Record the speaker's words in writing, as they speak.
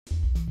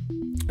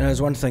And there's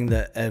one thing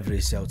that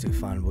every Celtic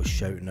fan was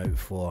shouting out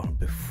for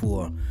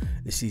before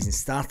the season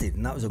started,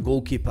 and that was a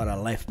goalkeeper, a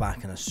left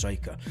back and a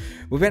striker.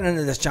 We went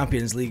into this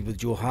Champions League with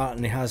Joe Hart,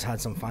 and he has had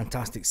some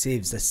fantastic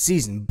saves this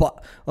season,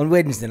 but on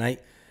Wednesday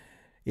night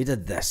he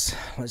did this.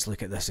 Let's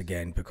look at this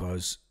again,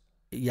 because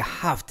you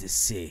have to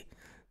say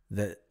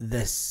that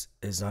this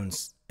is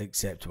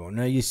unacceptable.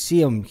 Now you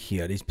see him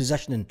here, his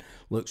positioning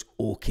looks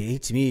okay.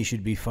 To me, he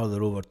should be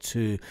further over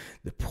to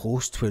the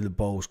post where the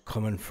ball's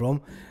coming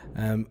from,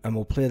 and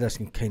we'll play this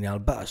in kind of a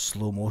bit of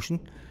slow motion.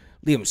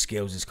 Liam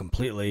Scales is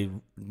completely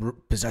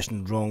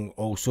positioned wrong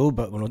also,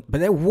 but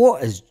then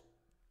what is...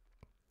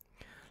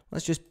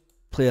 Let's just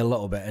play a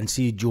little bit and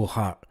see Joe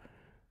Hart.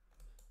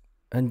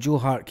 And Joe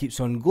Hart keeps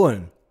on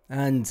going,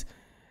 and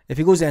if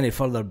he goes any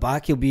further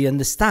back, he'll be in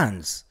the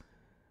stands.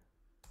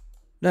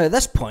 Now at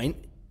this point,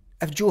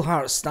 if Joe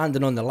Hart's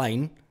standing on the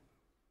line,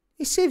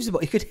 he saves the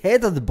ball. He could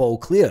header the ball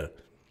clear.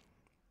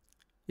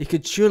 He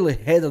could surely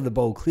header the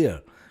ball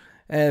clear.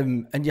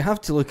 And you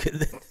have to look at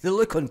the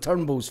look on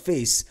Turnbull's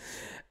face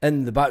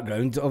in the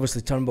background.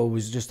 Obviously, Turnbull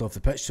was just off the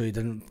pitch, so he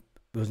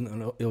was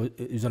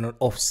in an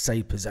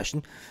offside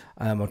position.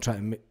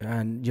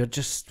 And you're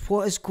just,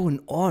 what is going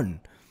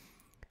on?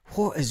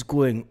 What is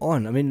going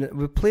on? I mean,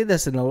 we play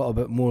this in a little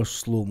bit more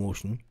slow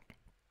motion.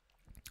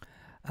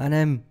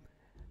 And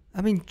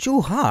I mean,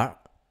 Joe Hart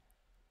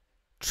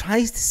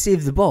tries to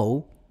save the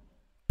ball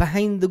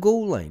behind the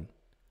goal line.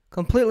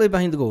 Completely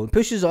behind the goal. And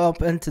pushes it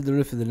up into the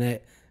roof of the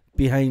net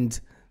behind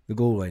the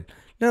goal line.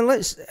 Now,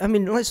 let's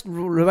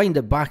rewind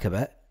it back a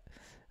bit.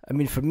 I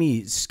mean, for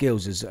me,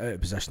 Scales is out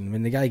of position. I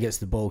mean, the guy gets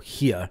the ball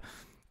here,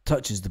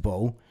 touches the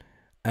ball,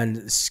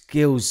 and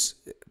Scales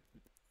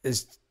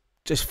is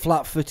just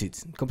flat-footed.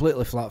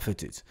 Completely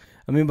flat-footed.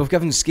 I mean, we've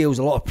given Scales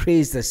a lot of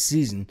praise this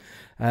season,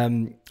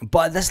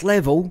 but at this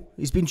level,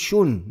 he's been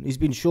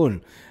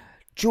shown.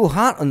 Joe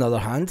Hart, on the other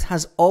hand,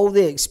 has all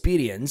the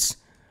experience,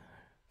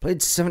 played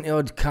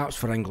 70-odd caps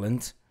for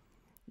England.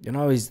 You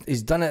know,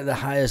 he's done it at the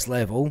highest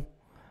level,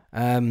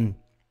 and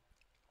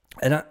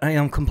I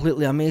am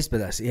completely amazed by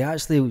this. He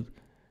actually,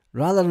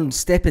 rather than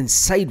stepping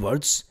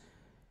sideways,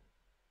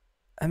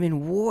 I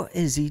mean, what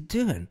is he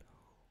doing?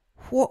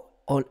 What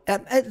on...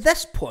 At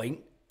this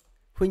point,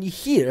 when you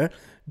hear...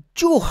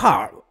 Joe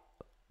Hart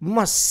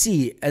must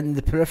see in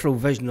the peripheral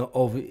vision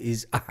of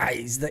his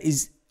eyes that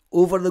he's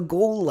over the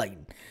goal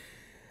line.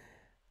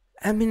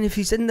 I mean, if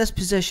he's in this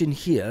position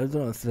here, I don't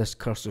know if this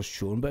cursor's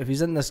shown, but if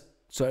he's in this,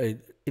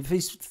 if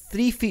he's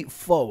 3 feet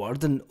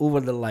forward and over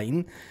the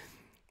line,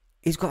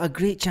 he's got a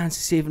great chance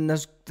of saving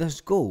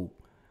this goal.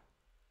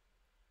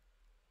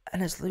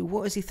 And it's like,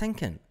 what is he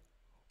thinking?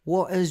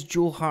 What is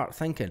Joe Hart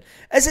thinking?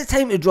 Is it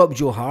time to drop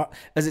Joe Hart?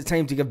 Is it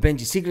time to give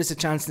Benji Siegrist a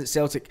chance at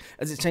Celtic?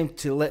 Is it time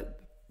to let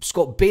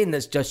Scott Bain,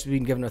 that's just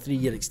been given a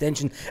 3-year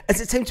extension,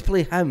 is it time to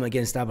play him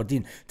against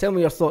Aberdeen? Tell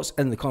me your thoughts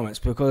in the comments,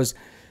 because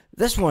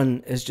this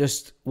one is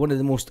just one of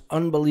the most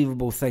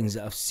unbelievable things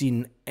that I've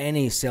seen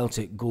any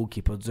Celtic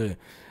goalkeeper do.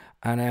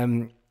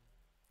 And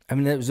I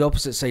mean, it was the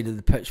opposite side of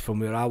the pitch from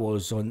where I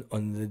was on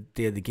the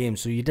day of the game,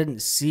 so you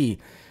didn't see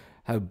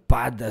how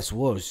bad this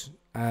was.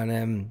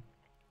 And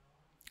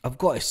I've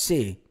got to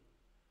say,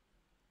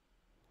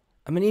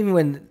 I mean, even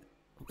when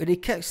he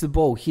kicks the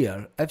ball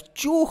here, if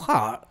Joe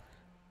Hart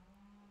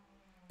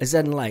is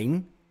in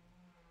line,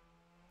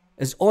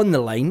 is on the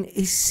line,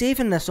 he's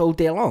saving this all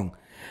day long.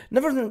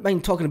 Never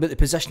mind talking about the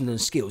position on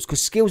Scales,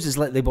 because Scales has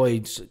let the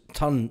boys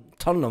turn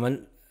them,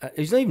 and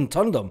he's not even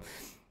turned them.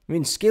 I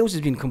mean, Scales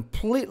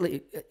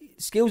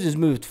has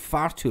moved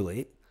far too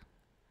late.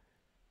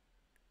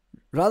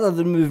 Rather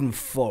than moving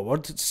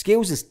forward,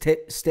 Scales has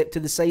stepped to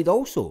the side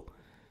also.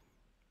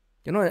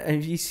 You know, and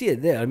if you see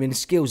it there, I mean,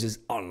 Scales is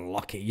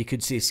unlucky. You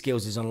could say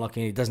Scales is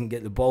unlucky and he doesn't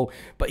get the ball.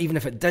 But even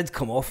if it did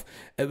come off,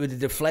 it would have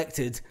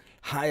deflected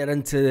higher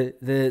into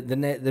the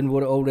net than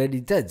what it already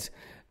did.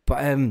 But,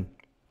 I mean,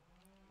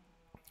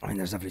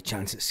 there's every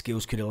chance that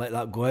Scales could have let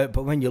that go out.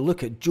 But when you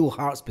look at Joe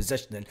Hart's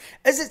positioning,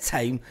 is it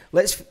time?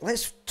 Let's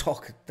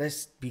talk.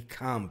 Let's be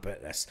calm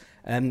about this.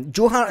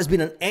 Joe Hart has been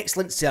an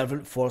excellent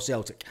servant for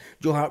Celtic.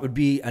 Joe Hart would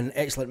be an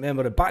excellent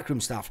member of backroom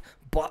staff,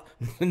 but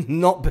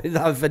not by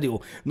that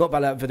video. Not by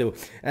that video.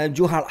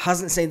 Joe Hart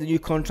hasn't signed a new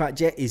contract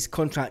yet. His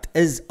contract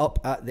is up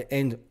at the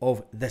end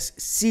of this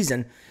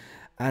season.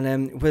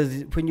 And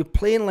when you're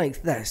playing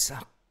like this,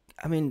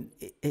 I mean,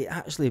 it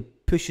actually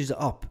pushes it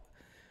up.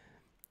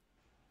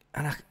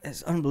 And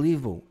it's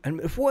unbelievable. And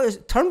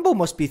Turnbull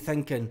must be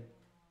thinking,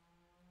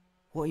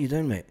 what are you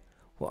doing, mate?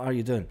 What are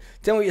you doing?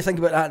 Tell me what you think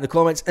about that in the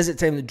comments. Is it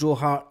time that Joe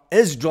Hart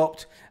is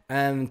dropped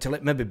to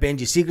let maybe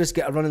Benji Siegrist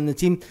get a run in the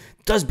team?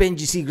 Does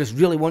Benji Siegrist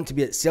really want to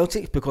be at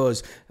Celtic?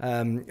 Because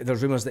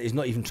there's rumours that he's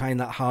not even trying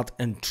that hard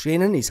in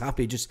training. He's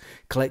happy just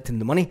collecting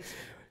the money.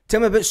 Tell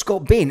me about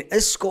Scott Bain.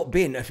 Is Scott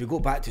Bain, if we go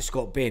back to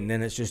Scott Bain,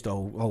 then it's just,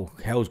 oh,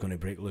 hell's going to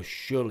break loose,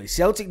 surely.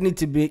 Celtic need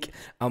to make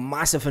a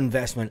massive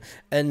investment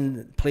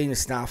in playing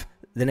staff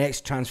the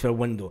next transfer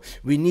window.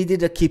 We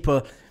needed a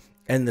keeper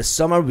in the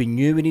summer. We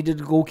knew we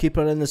needed a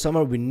goalkeeper in the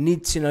summer. We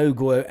need to now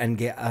go out and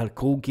get a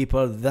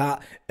goalkeeper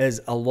that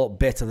is a lot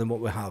better than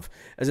what we have.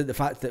 Is it the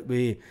fact that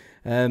we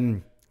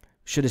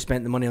should have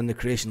spent the money on the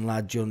Croatian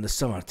lad during the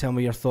summer? Tell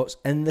me your thoughts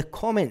in the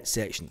comment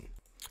section.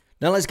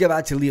 Now let's get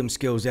back to Liam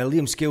Scales.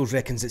 Liam Scales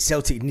reckons that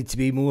Celtic need to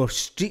be more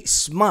street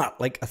smart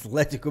like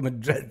Atletico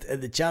Madrid in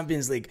the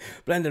Champions League.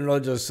 Brendan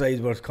Rodgers'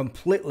 side were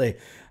completely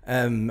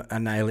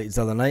annihilated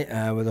the other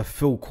night with a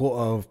full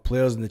quota of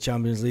players in the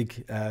Champions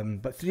League.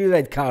 But 3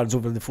 red cards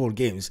over the 4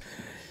 games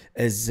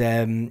is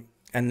and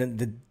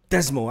the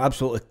dismal,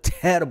 absolutely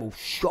terrible,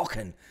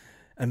 shocking,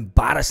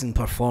 embarrassing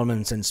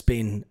performance in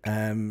Spain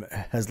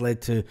has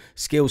led to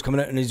Scales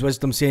coming out in his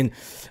wisdom saying,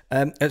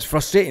 it's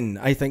frustrating.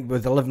 I think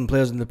with 11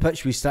 players on the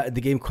pitch we started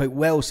the game quite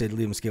well, said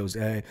Liam Scales.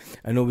 I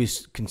know we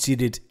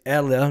conceded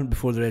earlier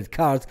before the red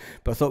card,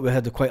 but I thought we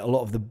had quite a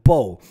lot of the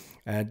ball.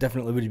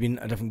 Definitely would have been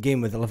a different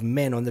game with 11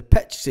 men on the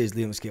pitch, says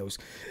Liam Scales.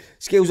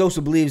 Scales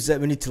also believes that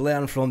we need to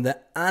learn from the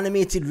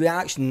animated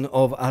reaction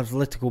of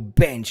Atletico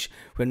bench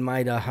when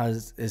Maida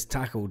is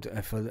tackled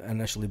if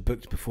initially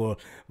booked before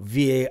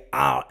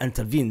VAR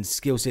intervenes.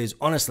 Scales says,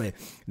 honestly,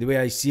 the way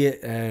I see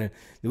it,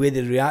 the way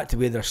they react, the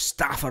way their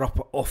staff are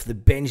up off the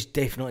bench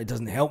definitely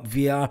doesn't help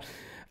VAR.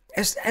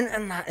 It's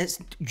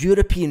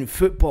European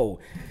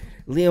football.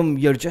 Liam,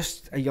 you're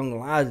just a young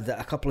lad that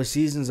a couple of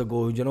seasons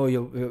ago,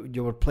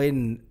 you were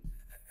playing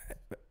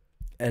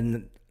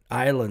in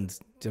Ireland,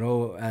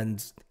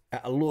 and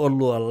at a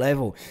lower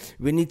level.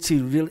 We need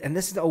to really, and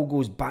this all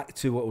goes back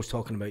to what I was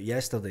talking about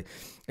yesterday,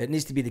 it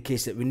needs to be the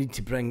case that we need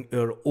to bring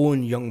our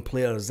own young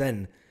players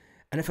in.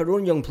 And if our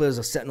own young players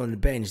are sitting on the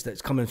bench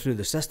that's coming through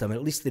the system,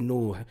 at least they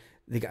know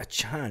they get a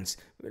chance.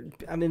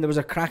 I mean, there was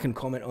a cracking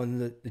comment on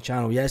the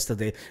channel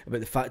yesterday about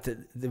the fact that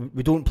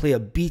we don't play a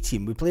B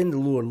team. We play in the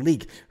lower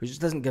league, which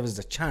just doesn't give us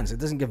a chance. It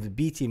doesn't give the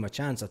B team a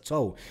chance at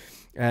all.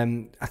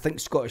 I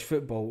think Scottish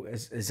football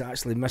is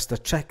actually missed a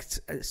trick.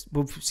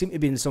 We seem to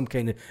be in some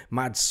kind of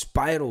mad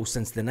spiral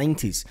since the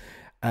 90s,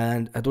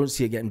 and I don't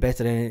see it getting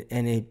better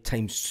any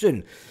time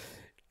soon.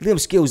 Liam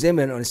Scales then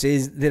went on and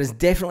says, there is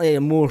definitely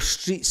a more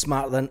street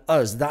smart than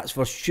us, that's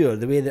for sure.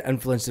 The way they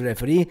influence the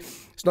referee,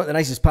 it's not the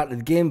nicest part of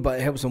the game, but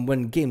it helps them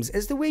win games.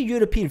 It's the way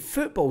European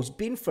football's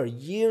been for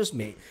years,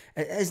 mate.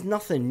 It is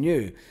nothing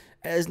new.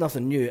 It is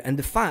nothing new. And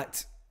the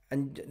fact,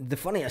 and the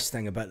funniest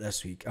thing about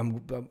this week,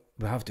 and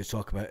we have to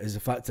talk about, is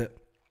the fact that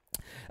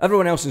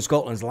everyone else in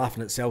Scotland's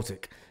laughing at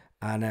Celtic.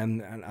 And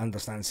I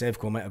understand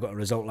Sevco might have got a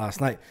result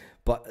last night,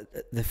 but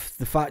the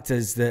fact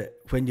is that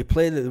when you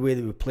play the way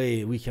that we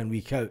play week in,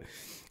 week out,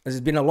 it's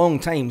been a long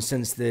time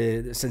since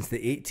the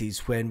 80s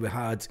when we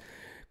had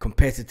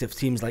competitive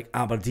teams like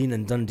Aberdeen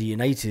and Dundee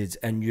United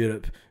in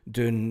Europe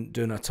doing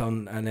a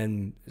turn, and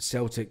then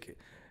Celtic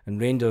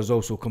and Rangers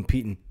also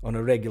competing on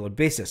a regular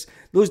basis.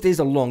 Those days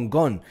are long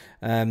gone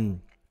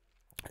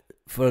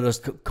for us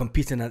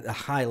competing at a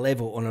high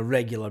level on a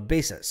regular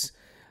basis.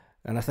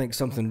 And I think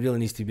something really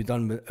needs to be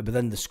done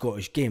within the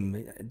Scottish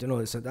game. I don't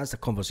know, that's a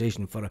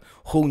conversation for a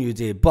whole new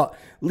day. But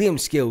Liam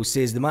Scales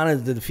says the manner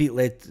of the defeat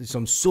led to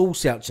some soul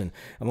searching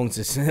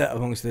amongst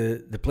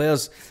the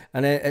players,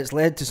 and it's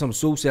led to some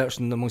soul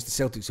searching amongst the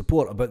Celtic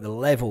support about the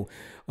level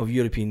of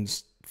European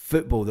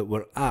football that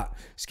we're at.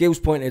 Scales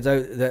pointed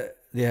out that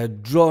they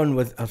had drawn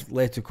with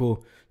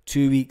Atletico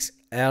 2 weeks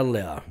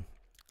earlier,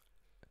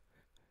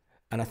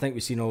 and I think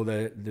we've seen all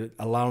the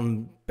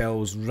alarm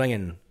bells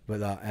ringing with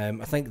that.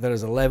 I think there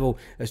is a level,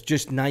 it's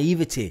just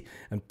naivety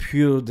and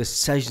pure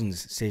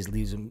decisions, says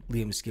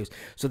Liam Scales.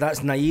 So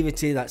that's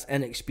naivety, that's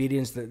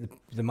inexperience that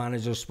the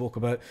manager spoke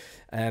about.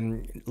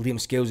 Liam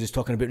Scales is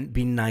talking about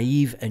being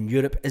naive in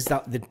Europe. Is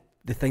that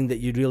the thing that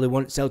you really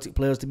want Celtic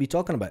players to be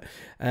talking about?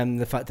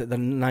 The fact that they're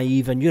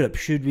naive in Europe.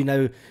 Should we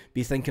now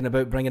be thinking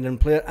about bringing in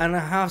players? And I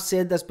have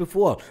said this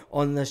before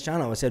on this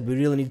channel. I said we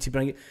really need to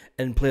bring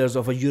in players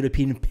of a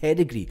European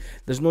pedigree.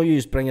 There's no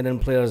use bringing in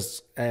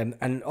players,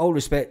 and all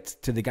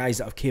respect to the guys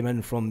that have came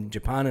in from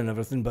Japan and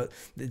everything, but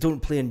they don't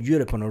play in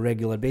Europe on a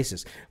regular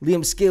basis.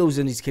 Liam Scales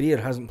in his career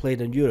hasn't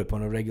played in Europe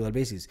on a regular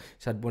basis.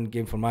 He's had one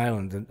game from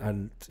Ireland,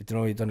 and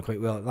he's done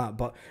quite well at that.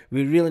 But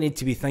we really need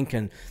to be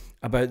thinking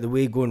about the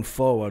way going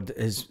forward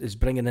is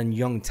bringing in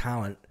young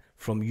talent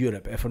from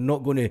Europe. If we're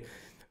not going to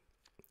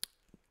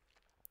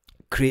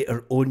create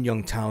our own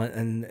young talent,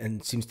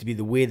 and seems to be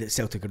the way that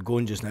Celtic are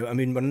going just now. I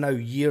mean, we're now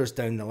years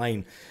down the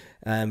line.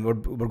 We're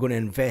going to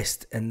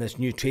invest in this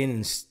new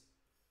training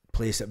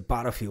place at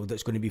Barrowfield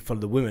that's going to be for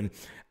the women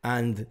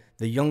and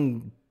the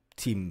young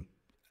team.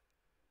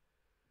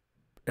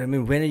 I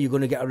mean, when are you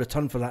going to get a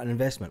return for that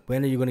investment?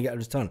 When are you going to get a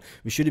return?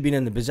 We should have been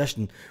in the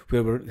position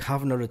where we're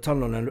having a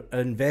return on an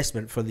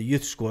investment for the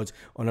youth squads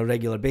on a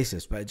regular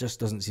basis, but it just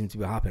doesn't seem to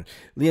be happening.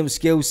 Liam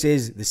Scales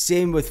says the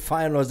same with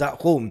Feyenoord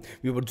at home.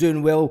 We were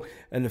doing well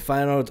in the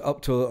Feyenoord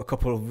up to a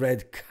couple of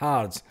red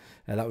cards.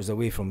 That was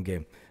away from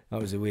game.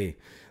 That was away,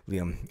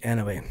 Liam.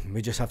 Anyway,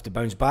 we just have to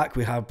bounce back.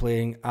 We have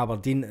playing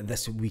Aberdeen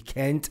this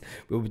weekend.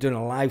 We'll be doing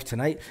a live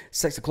tonight,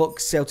 6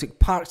 o'clock Celtic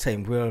Park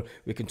time, where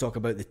we can talk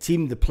about the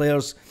team, the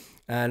players,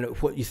 and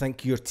what you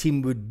think your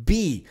team would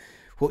be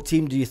What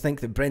team do you think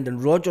that Brendan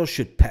Rodgers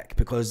should pick?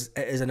 Because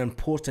it is an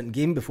important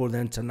game before the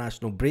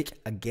international break.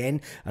 Again,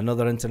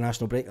 another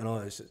international break. I know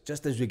it's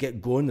just as we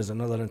get going, there's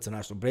another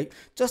international break,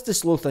 just to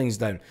slow things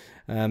down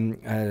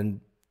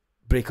and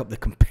break up the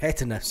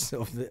competitiveness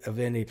of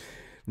any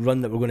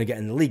run that we're going to get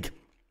in the league.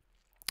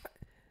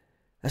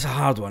 It's a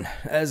hard one.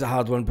 It is a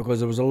hard one because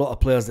there was a lot of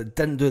players that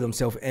didn't do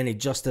themselves any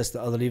justice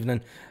the other evening.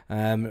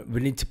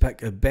 We need to pick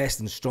the best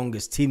and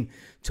strongest team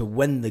to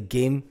win the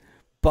game,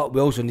 but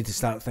we also need to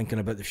start thinking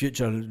about the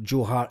future. And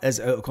Joe Hart is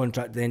out of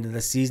contract at the end of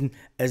this season.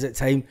 Is it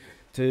time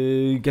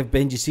to give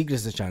Benji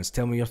Siegrist a chance?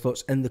 Tell me your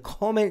thoughts in the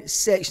comment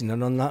section.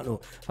 And on that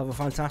note, have a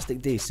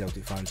fantastic day,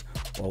 Celtic fans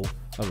all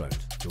around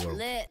the world.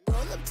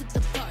 Roll up to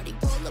the party,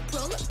 roll up to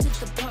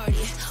the party,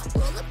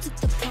 roll up to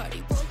the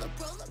party, roll up.